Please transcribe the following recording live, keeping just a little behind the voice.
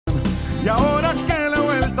Y ahora que la he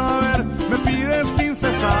vuelto a ver, me pide sin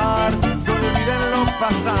cesar que olviden lo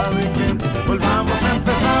pasado y que volvamos a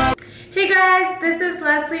empezar. Hey guys, this is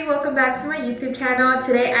Leslie. Welcome back to my YouTube channel.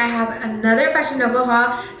 Today I have another Fashion Nova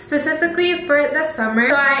haul specifically for the summer.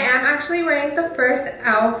 So I am actually wearing the first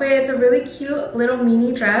outfit. It's a really cute little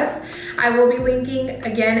mini dress. I will be linking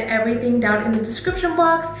again everything down in the description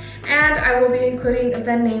box, and I will be including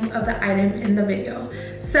the name of the item in the video.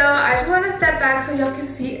 So I just want to step back so y'all can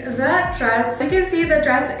see the dress. You can see the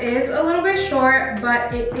dress is a little bit short,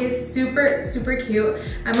 but it is super cute.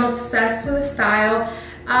 I'm obsessed with the style.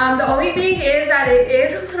 The only thing is that it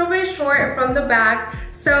is a little bit short from the back,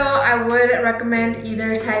 so I would recommend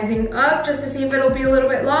either sizing up just to see if it'll be a little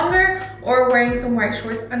bit longer or wearing some white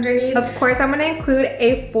shorts underneath. Of course, I'm gonna include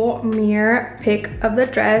a full mirror pic of the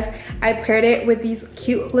dress. I paired it with these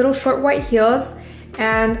cute little short white heels,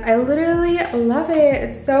 and I literally love it.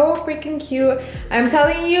 It's so freaking cute. I'm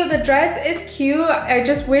telling you, the dress is cute. I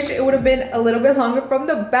just wish it would have been a little bit longer from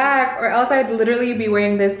the back, or else I'd literally be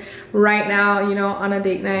wearing this right now, you know, on a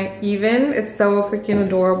date night even. It's so freaking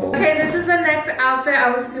adorable. Okay, this is the next outfit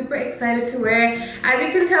I was super excited to wear. As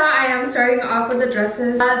you can tell, I am starting off with the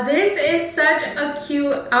dresses. This is such a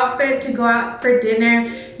cute outfit to go out for dinner,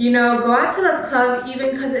 you know, go out to the club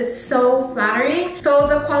even, because it's so flattering. So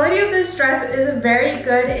the quality of this dress is very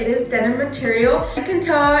good. It is denim material. You can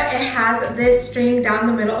tell it has this string down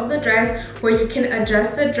the middle of the dress where you can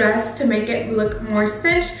adjust the dress to make it look more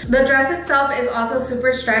cinched. The dress itself is also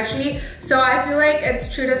super stretchy, so I feel like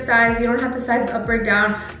it's true to size. You don't have to size up or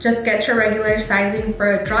down, just get your regular sizing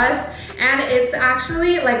for a dress. And it's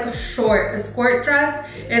actually like a sport dress.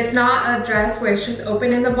 It's not a dress where it's just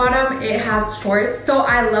open in the bottom. It has shorts, so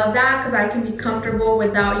I love that because I can be comfortable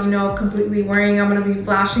without, you know, completely worrying I'm gonna be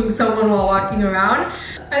flashing someone while walking around.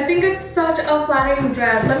 I think it's such a flattering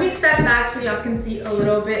dress. Let me step back so y'all can see a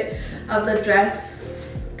little bit of the dress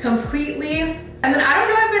completely. And then I don't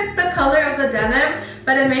know if it's the color of the denim,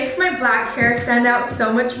 but it makes my black hair stand out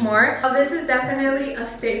so much more. So this is definitely a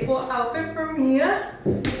staple outfit for me.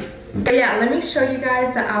 But yeah, let me show you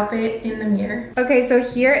guys the outfit in the mirror. Okay, so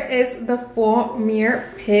here is the full mirror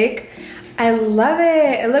pic. I love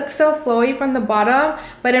it. It looks so flowy from the bottom,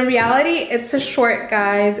 but in reality, it's a short,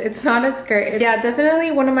 guys. It's not a skirt. Yeah, definitely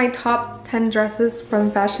one of my top 10 dresses from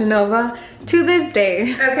Fashion Nova to this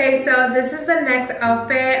day. Okay, so this is the next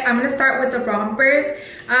outfit. I'm gonna start with the rompers.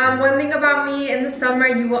 One thing about me in the summer,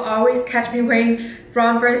 you will always catch me wearing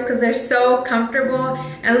rompers because they're so comfortable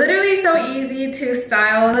and literally so easy to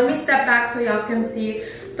style. Let me step back so y'all can see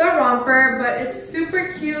the romper, but it's super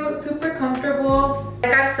cute, super comfortable.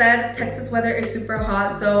 Like I've said, Texas weather is super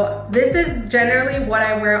hot, so this is generally what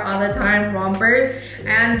I wear all the time, rompers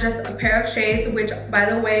and just a pair of shades, which by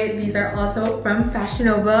the way, these are also from Fashion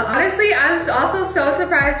Nova. Honestly, I'm also so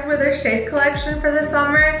surprised for their shade collection for the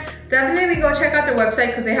summer. Definitely go check out their website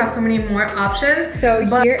because they have so many more options. So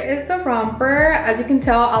here is the romper. As you can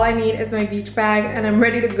tell, all I need is my beach bag and I'm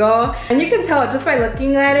ready to go. And you can tell just by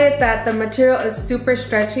looking at it that the material is super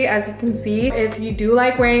stretchy, as you can see. If you do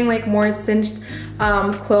like wearing like more cinched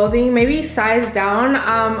clothing, maybe size down.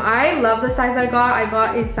 I love the size I got. I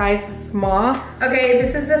got a size small. Okay,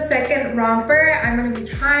 this is the second romper I'm gonna be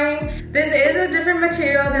trying. This is a different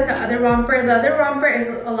material than the other romper. The other romper is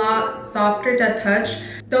a lot softer to touch.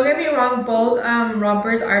 Don't get me wrong, both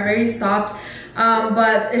rompers are very soft,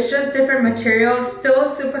 but it's just different material. Still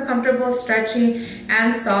super comfortable, stretchy,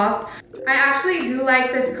 and soft. I actually do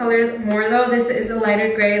like this color more though. This is a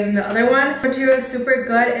lighter gray than the other one. Material is super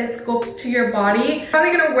good. It sculpts to your body.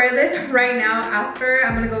 Probably gonna wear this right now after.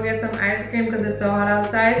 I'm gonna go get some ice cream because it's so hot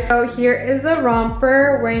outside. So here is a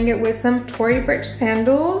romper, wearing it with some Tory Burch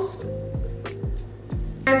sandals.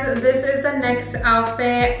 This is the next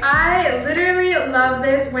outfit. I literally love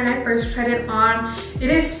this when I first tried it on. It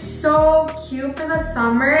is so cute for the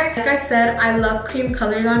summer. Like I said, I love cream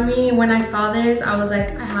colors on me. When I saw this, I was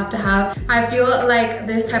like, I have to have. I feel like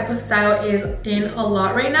this type of style is in a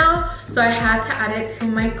lot right now, so I had to add it to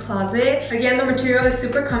my closet. Again, the material is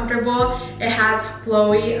super comfortable. It has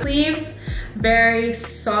flowy sleeves. Very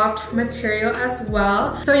soft material as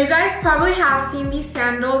well. So you guys probably have seen these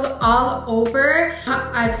sandals all over.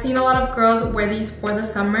 I've seen a lot of girls wear these for the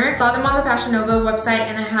summer. Saw them on the Fashion Nova website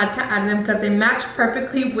and I had to add them because they match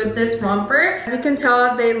perfectly with this romper. As you can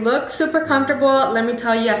tell, they look super comfortable. Let me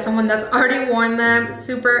tell you, as someone that's already worn them,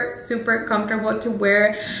 super comfortable to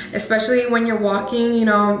wear, especially when you're walking. You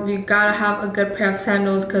know, you gotta have a good pair of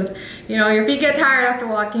sandals because, you know, your feet get tired after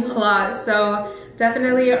walking a lot. So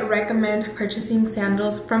definitely recommend purchasing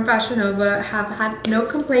sandals from Fashion Nova. Have had no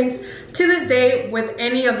complaints to this day with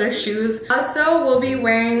any of their shoes. Also, we'll be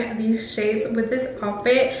wearing these shades with this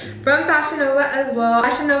outfit from Fashion Nova as well.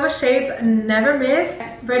 Fashion Nova shades never miss.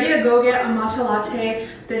 Ready to go get a matcha latte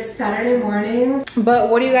this Saturday morning. But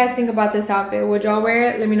what do you guys think about this outfit? Would y'all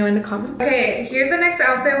wear it? Let me know in the comments. Okay, here's the next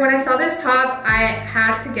outfit. When I saw this top, I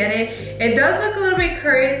had to get it. It does look a little bit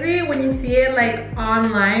crazy when you see it like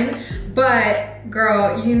online, but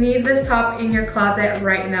girl, you need this top in your closet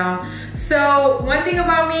right now. So one thing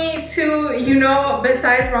about me too, you know,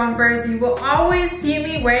 besides rompers, you will always see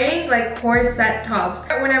me wearing like corset tops.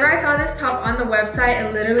 Whenever I saw this top on the website,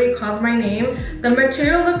 it literally called my name. The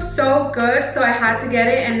material looks so good, so I had to get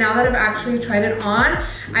it. And now that I've actually tried it on,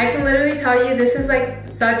 I can literally tell you this is like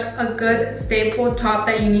such a good staple top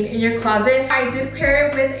that you need in your closet. I did pair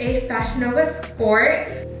it with a Fashion Nova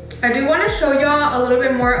skirt. I do want to show y'all a little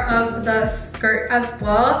bit more of the skirt as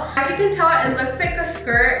well. As you can tell, it looks like a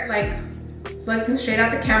skirt, like looking straight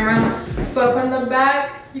at the camera, but from the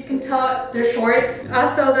back, you can tell they're shorts.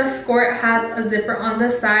 Also, the skirt has a zipper on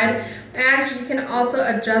the side, and you can also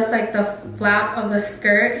adjust like the flap of the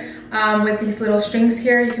skirt with these little strings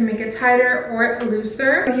here. You can make it tighter or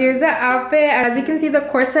looser. Here's the outfit. As you can see, the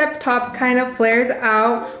corset top kind of flares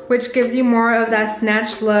out, which gives you more of that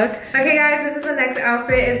snatched look. Okay guys, this is the next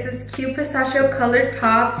outfit. It's this cute pistachio colored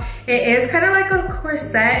top. It is kind of like a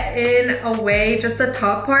corset in a way, just the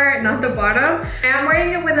top part, not the bottom. I'm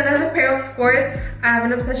wearing it with another pair of skirts. I have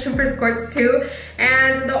an obsession for skirts too.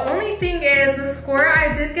 And the only thing is the skirt,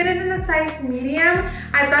 I did get it in a size medium.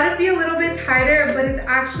 I thought it'd be a little bit tighter, but it's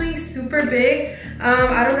actually super big.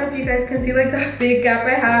 I don't know if you guys can see like the big gap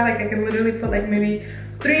I have. Like I can literally put like maybe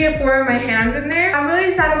 3 or 4 of my hands in there. I'm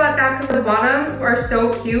really sad about that because the bottoms are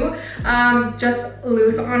so cute, just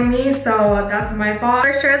loose on me, so that's my fault.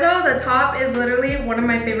 For sure though, the top is literally one of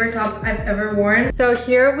my favorite tops I've ever worn. So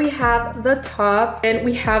here we have the top and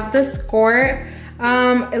we have the skirt.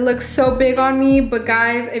 It looks so big on me, but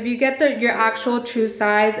guys, if you get your actual true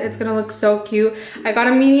size, it's gonna look so cute. I got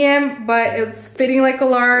a medium, but it's fitting like a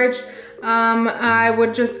large. I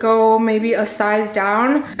would just go maybe a size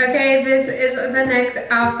down. Okay, this is the next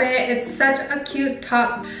outfit. It's such a cute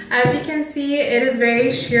top. As you can see, it is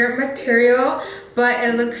very sheer material, but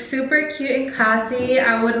it looks super cute and classy.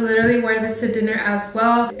 I would literally wear this to dinner as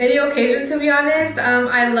well. Any occasion, to be honest.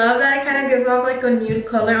 I love that it kind of gives off like a nude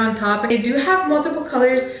color on top. They do have multiple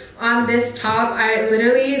colors on this top. I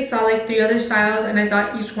literally saw like 3 other styles and I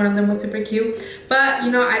thought each one of them was super cute. But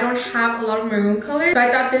you know, I don't have a lot of maroon colors, so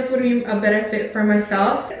I thought this would be a better fit for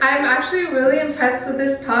myself. I'm actually really impressed with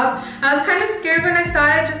this top. I was kind of scared when I saw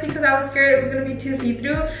it just because I was scared it was gonna be too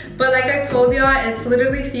see-through. But like I told y'all, it's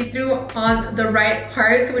literally see-through on the right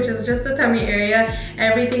parts, which is just the tummy area.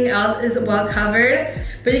 Everything else is well covered.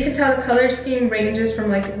 But you can tell the color scheme ranges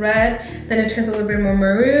from like red, then it turns a little bit more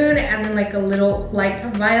maroon, and then like a little light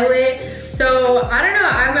violet. So I don't know,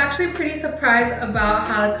 I'm actually pretty surprised about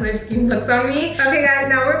how the color scheme looks on me. Okay guys,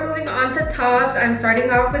 now we're moving on to tops. I'm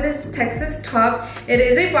starting off with this Texas top. It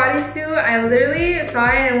is a bodysuit. I literally saw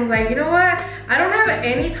it and was like, you know what? I don't have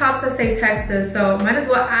any tops that say Texas, so might as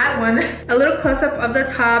well add one. A little close-up of the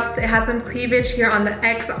tops. It has some cleavage here on the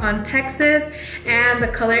X on Texas, and the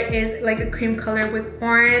color is like a cream color with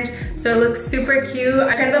orange, so it looks super cute.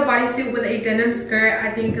 I paired the bodysuit with a denim skirt. I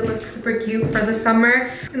think it looks super cute for the summer.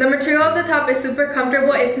 And the material of the top is super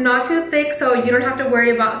comfortable. It's not too thick, so you don't have to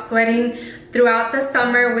worry about sweating throughout the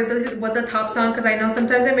summer with the tops on, because I know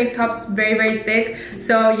sometimes I make tops very, very thick,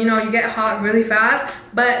 so you know, you get hot really fast.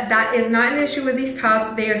 But that is not an issue with these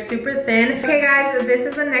tops. They are super thin. Okay guys, so this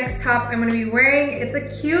is the next top I'm gonna be wearing. It's a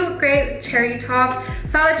cute, great cherry top.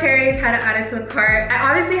 Saw the cherries, had to add it to the cart. I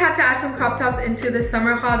obviously had to add some crop tops into this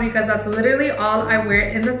summer haul because that's literally all I wear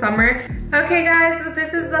in the summer. Okay guys, so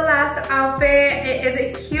this is the last outfit. It is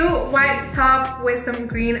a cute white top with some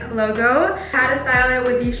green logo. I had to style it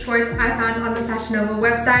with these shorts I found on the Fashion Nova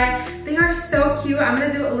website. They are so cute. I'm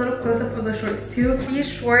gonna do a little close-up of the shorts too. These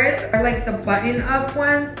shorts are like the button-up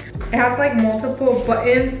ones. It has like multiple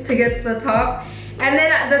buttons to get to the top. And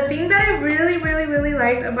then the thing that I really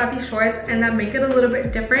liked about these shorts and that make it a little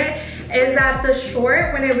bit different is that the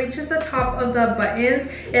short, when it reaches the top of the buttons,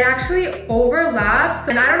 it actually overlaps.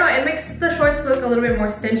 And I don't know, it makes the shorts look a little bit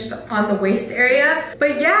more cinched on the waist area.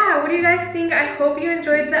 But yeah, what do you guys think? I hope you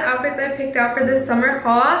enjoyed the outfits I picked out for this summer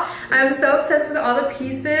haul. I'm so obsessed with all the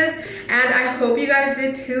pieces and I hope you guys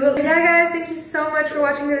did too. But yeah guys, thank you so much for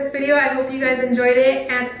watching this video. I hope you guys enjoyed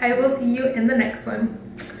it and I will see you in the next one.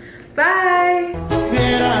 Bye!